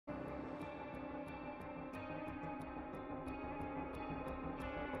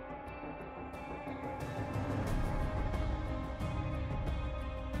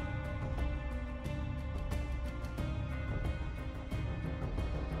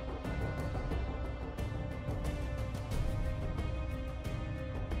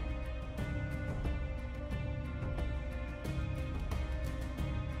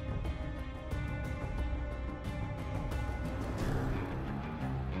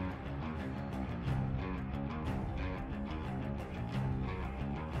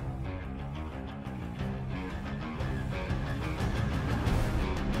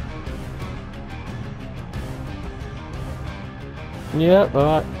Yeah,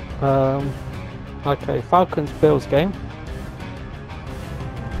 alright. Okay, Falcons Bills game.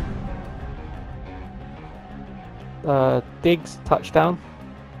 Diggs touchdown.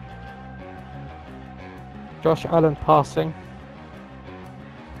 Josh Allen passing.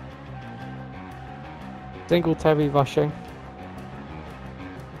 Singletary rushing.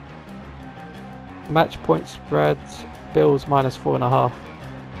 Match point spread. Bills -4.5.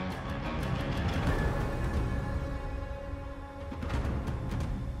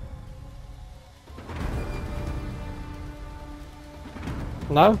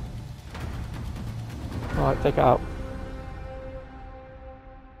 No? Alright, take it out.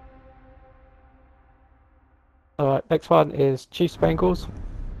 Alright, next one is Chiefs Bengals.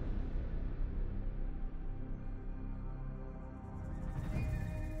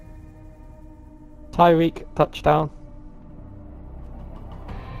 Tyreek touchdown.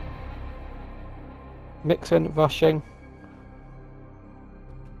 Mixon rushing.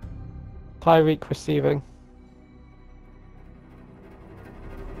 Tyreek receiving.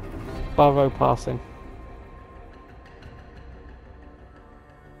 Burrow passing.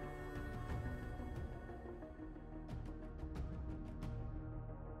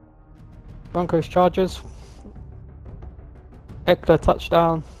 Broncos Chargers. Eckler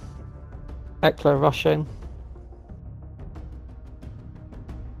touchdown. Eckler rushing.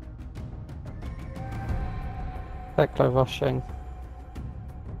 Eckler rushing.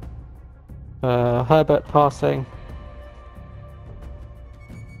 Herbert passing.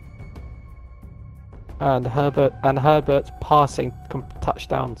 And Herbert passing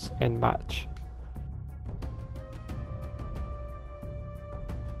touchdowns in match.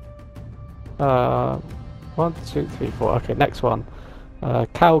 One, two, three, four. Okay, next one.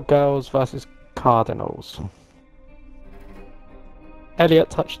 Cowgirls versus Cardinals.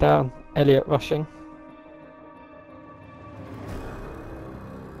 Elliott touchdown. Elliott rushing.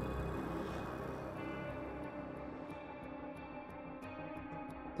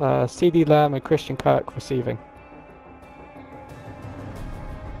 CeeDee Lamb and Christian Kirk receiving.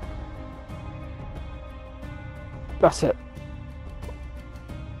 That's it.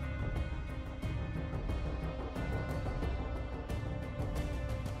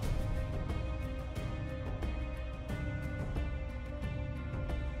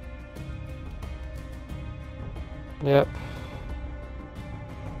 Yep.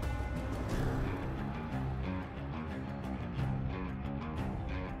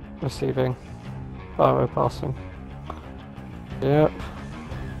 Receiving. Burrow passing. Yep.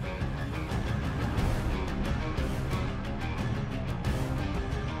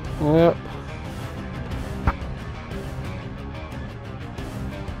 Yep.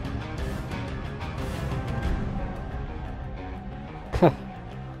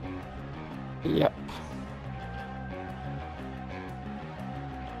 Yep.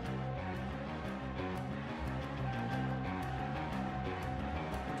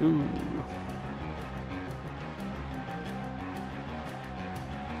 Ooh.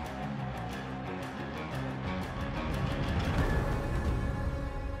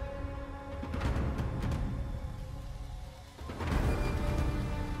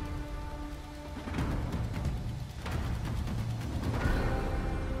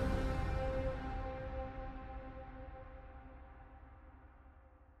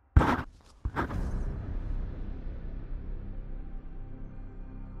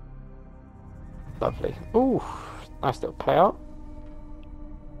 Lovely. Ooh, nice little payout.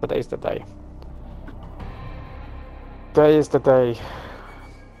 Today's the day. Today is the day.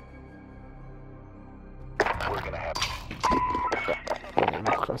 We're gonna have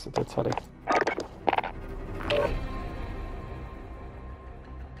Closer to telly.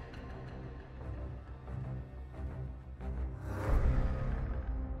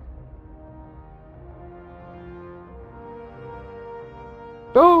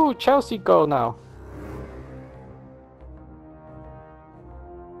 Oh, Chelsea goal now.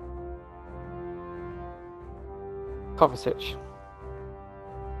 Kovacic.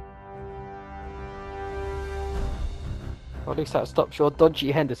 Well, at least that stops your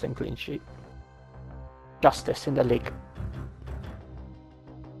dodgy Henderson clean sheet. Justice in the league.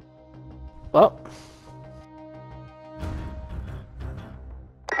 Well.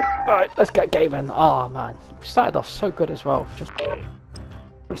 Alright, let's get gaming. Oh man, we started off so good as well. Just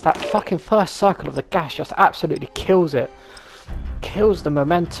that fucking first circle of the gas just absolutely kills it. Kills the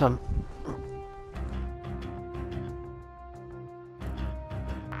momentum.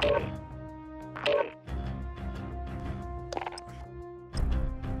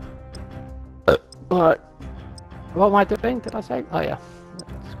 But what am I doing? Did I say? Oh yeah,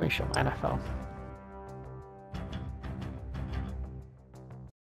 screenshot my NFL.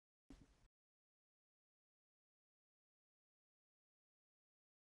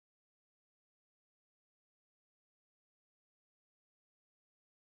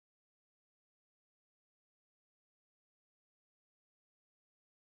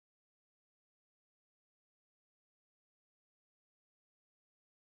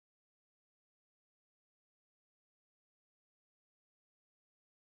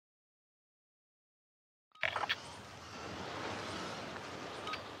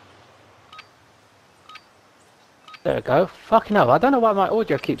 There we go. Fucking hell, I don't know why my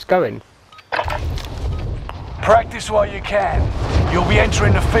audio keeps going. Practice while you can. You'll be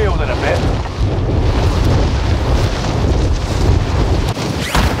entering the field in a bit.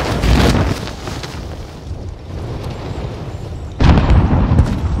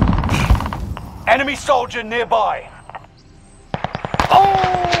 Enemy soldier nearby.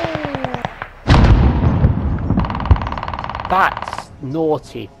 Oh! That's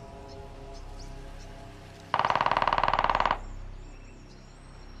naughty.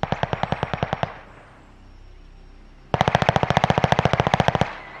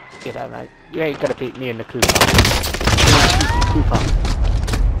 You know, mate. You ain't gonna beat me in the Cooper.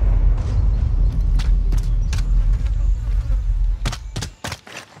 Cooper.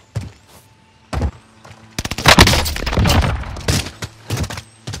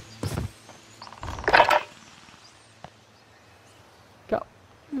 Go.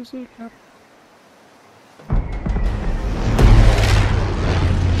 Music up.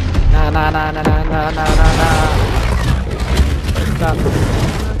 Na na na na na na na na na.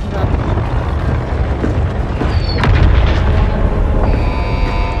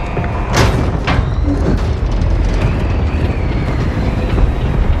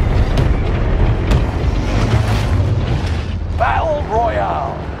 Battle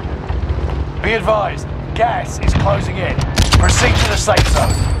Royale. Be advised, gas is closing in. Proceed to the safe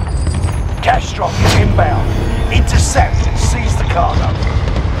zone. Cash drop is inbound. Intercept and seize the cargo.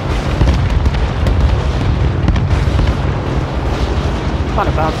 Kind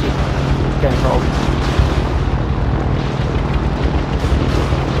of bouncy. Get involved.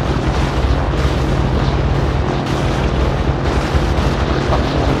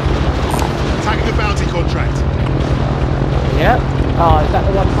 Attacking the bounty contract. Yeah. Oh, is that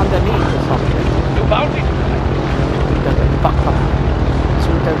the one underneath or something? The bounty. Don't get fucked up. So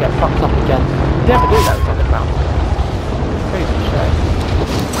we don't get fucked up again. We never do that with the bounty. Crazy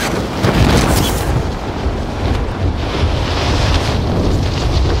shit.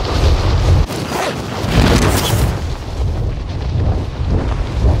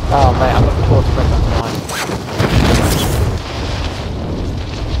 Oh mate, I'm looking forward to bringing that tonight.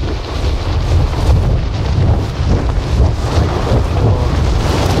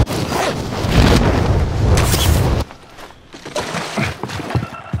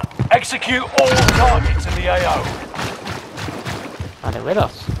 Execute all targets in the AO. And they're with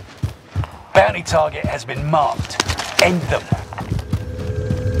us. Bounty target has been marked. End them.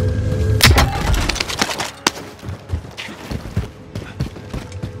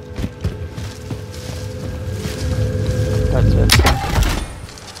 That's it.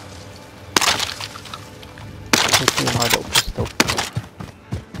 Let's my little pistol.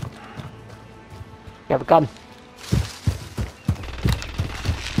 You have a gun.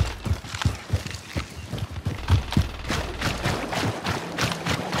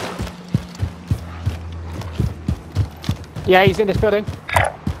 Yeah, he's in this building.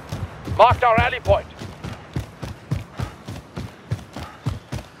 Marked our rally point.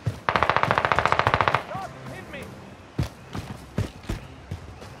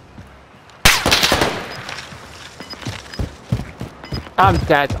 I'm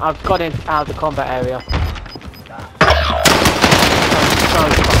dead. I've got him out of the combat area. I'm so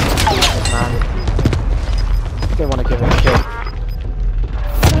fucking man. Didn't want to give him a kill.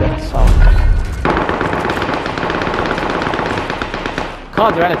 Good assault.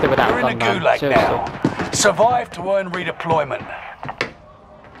 Can't do anything without You're a in gun, the man. gulag Seriously. now. Survive to earn redeployment.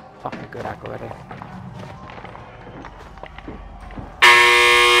 Fucking good hack already.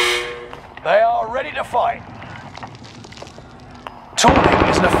 They are ready to fight. Taunting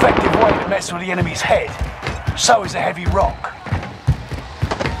is an effective way to mess with the enemy's head. So is a heavy rock.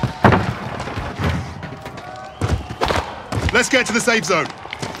 Let's get to the safe zone.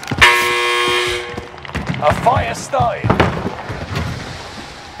 A fight has started.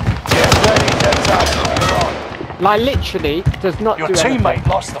 Get ready, heads up. You're on. Like literally does not Your do anything. teammate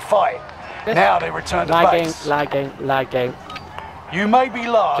lost the fight. This- Now they return to Lagging, base. lagging. You may be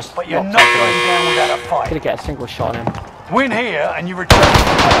last, Just but you're locked not up. going down without a Gonna fight. get a single shot on him. Win here and you return to the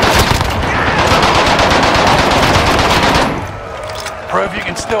base. Prove you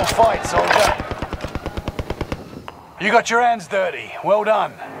can still fight, soldier. You got your hands dirty. Well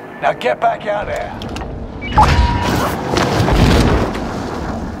done. Now get back out there.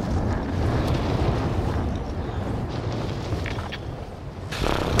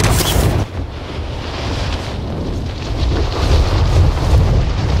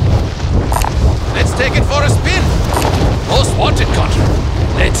 Let's take it for a spin. Most wanted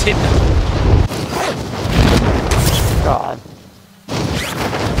contract. Let's hit them. God.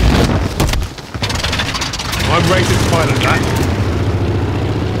 I'm rated to pilot that.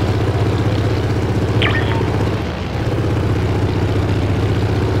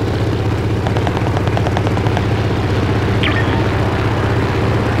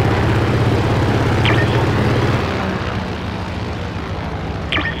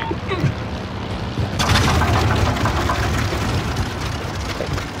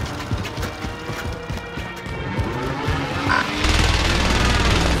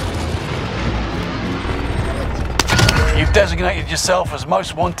 You've designated yourself as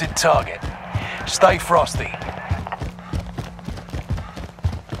most wanted target. Stay frosty.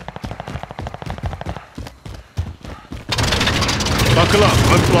 Buckle up,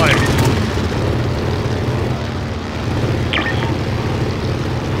 I'm flying.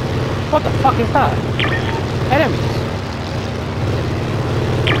 What the fuck is that? Enemies.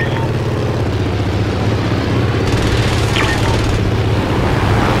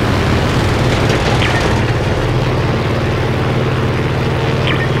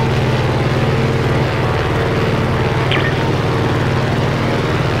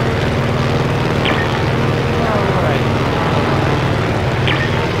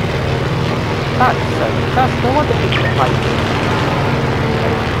 That's no wonder people don't like it.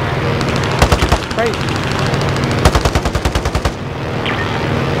 That's crazy.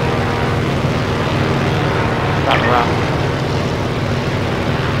 That around.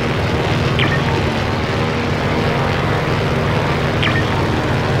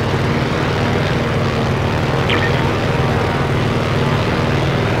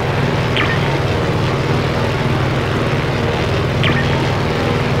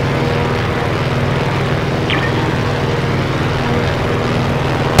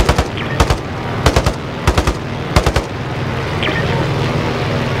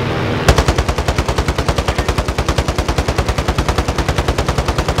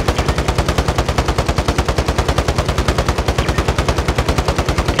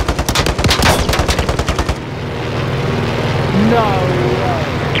 No way.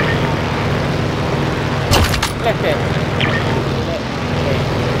 Flip it.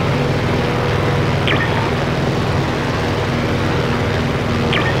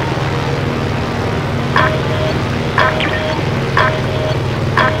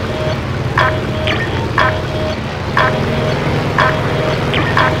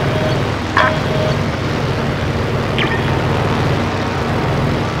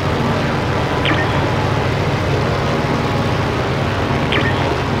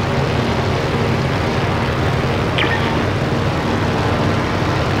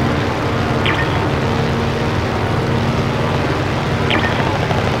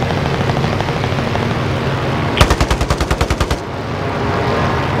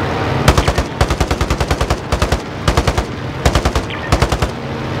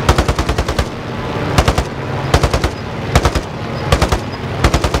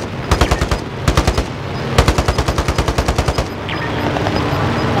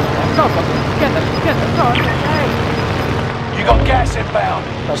 You got gas inbound.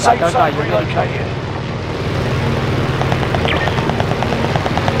 Safe zone relocated.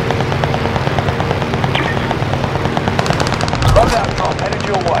 Loadout drop headed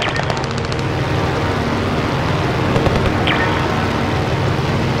your way.